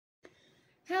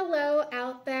Hello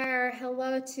out there.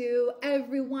 Hello to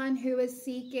everyone who is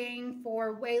seeking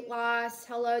for weight loss.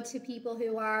 Hello to people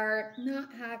who are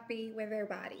not happy with their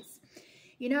bodies.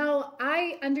 You know,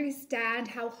 I understand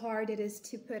how hard it is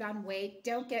to put on weight.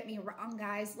 Don't get me wrong,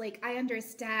 guys. I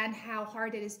understand how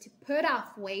hard it is to put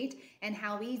off weight and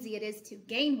how easy it is to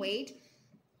gain weight.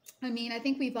 I mean, I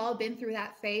think we've all been through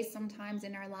that phase sometimes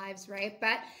in our lives, right?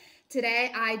 But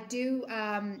today I do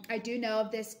know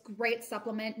of this great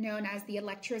supplement known as the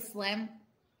Electroslim,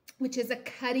 which is a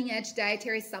cutting-edge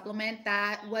dietary supplement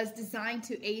that was designed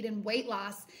to aid in weight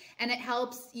loss, and it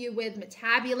helps you with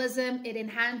metabolism, it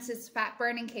enhances fat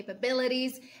burning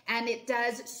capabilities, and it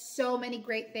does so many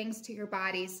great things to your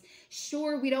bodies.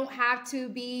 Sure, we don't have to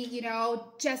be,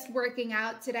 just working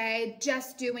out today,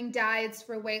 just doing diets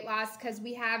for weight loss, because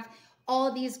we have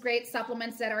all these great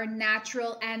supplements that are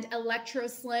natural, and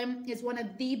Electroslim is one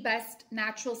of the best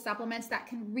natural supplements that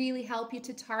can really help you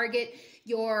to target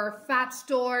your fat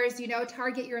stores,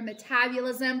 target your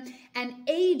metabolism and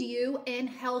aid you in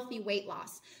healthy weight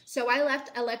loss. So I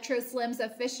left Electroslim's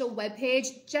official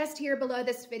webpage just here below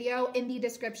this video in the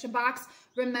description box.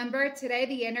 Remember, today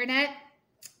the internet,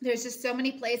 there's just so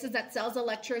many places that sells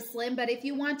Electroslim, but if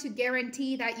you want to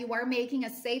guarantee that you are making a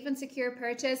safe and secure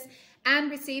purchase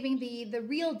and receiving the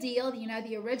real deal,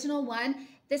 the original one,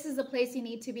 this is the place you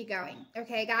need to be going.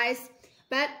 Okay, guys?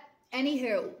 But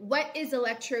anywho, what is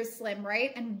Electroslim,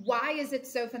 right? And why is it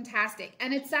so fantastic?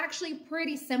 And it's actually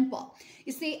pretty simple.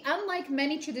 You see, unlike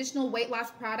many traditional weight loss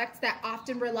products that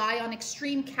often rely on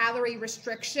extreme calorie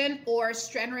restriction or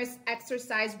strenuous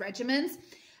exercise regimens,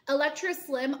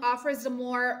 Electroslim offers a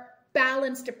more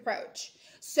balanced approach.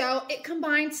 So it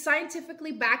combines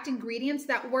scientifically backed ingredients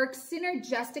that work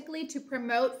synergistically to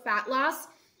promote fat loss,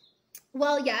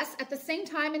 while yes, at the same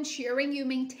time ensuring you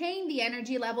maintain the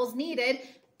energy levels needed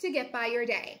to get by your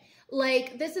day.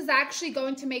 This is actually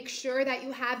going to make sure that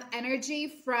you have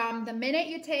energy from the minute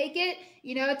you take it,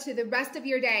 to the rest of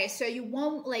your day. So you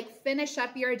won't finish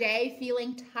up your day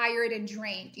feeling tired and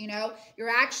drained, You're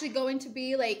actually going to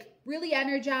be really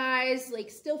energized,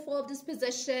 still full of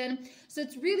disposition. So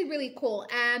it's really, really cool.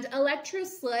 And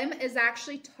Electroslim is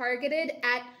actually targeted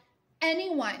at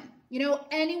anyone,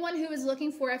 anyone who is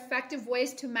looking for effective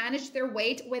ways to manage their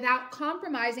weight without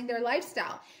compromising their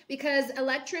lifestyle, because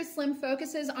Electroslim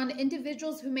focuses on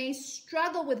individuals who may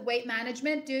struggle with weight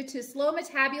management due to slow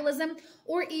metabolism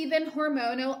or even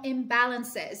hormonal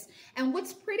imbalances. And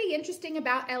what's pretty interesting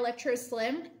about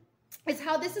Electroslim is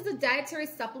how this is a dietary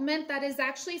supplement that is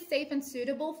actually safe and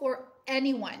suitable for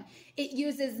anyone. It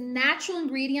uses natural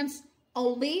ingredients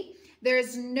only.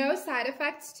 There's no side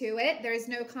effects to it. There's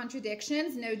no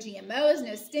contradictions, no GMOs,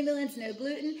 no stimulants, no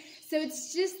gluten. So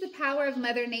it's just the power of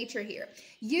Mother Nature here.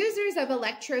 Users of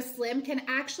Electroslim can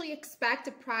actually expect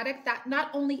a product that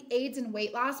not only aids in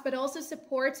weight loss, but also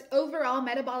supports overall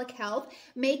metabolic health,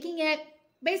 making it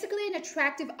basically an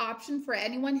attractive option for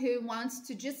anyone who wants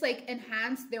to just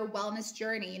enhance their wellness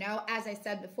journey, as I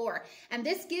said before. And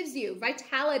this gives you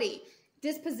vitality,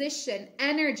 disposition,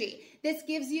 energy. This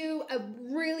gives you a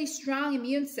really strong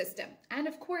immune system, and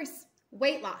of course,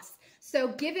 weight loss. So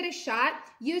give it a shot.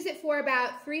 Use it for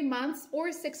about 3 months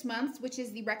or 6 months, which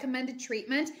is the recommended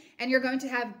treatment, and you're going to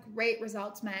have great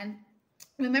results, man.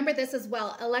 Remember this as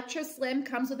well, Electroslim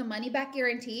comes with a money-back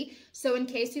guarantee, so in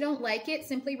case you don't like it,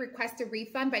 simply request a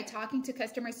refund by talking to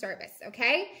customer service,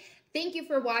 okay? Thank you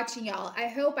for watching, y'all. I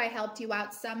hope I helped you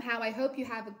out somehow. I hope you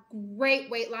have a great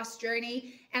weight loss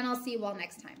journey, and I'll see you all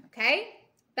next time, okay?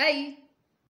 Bye.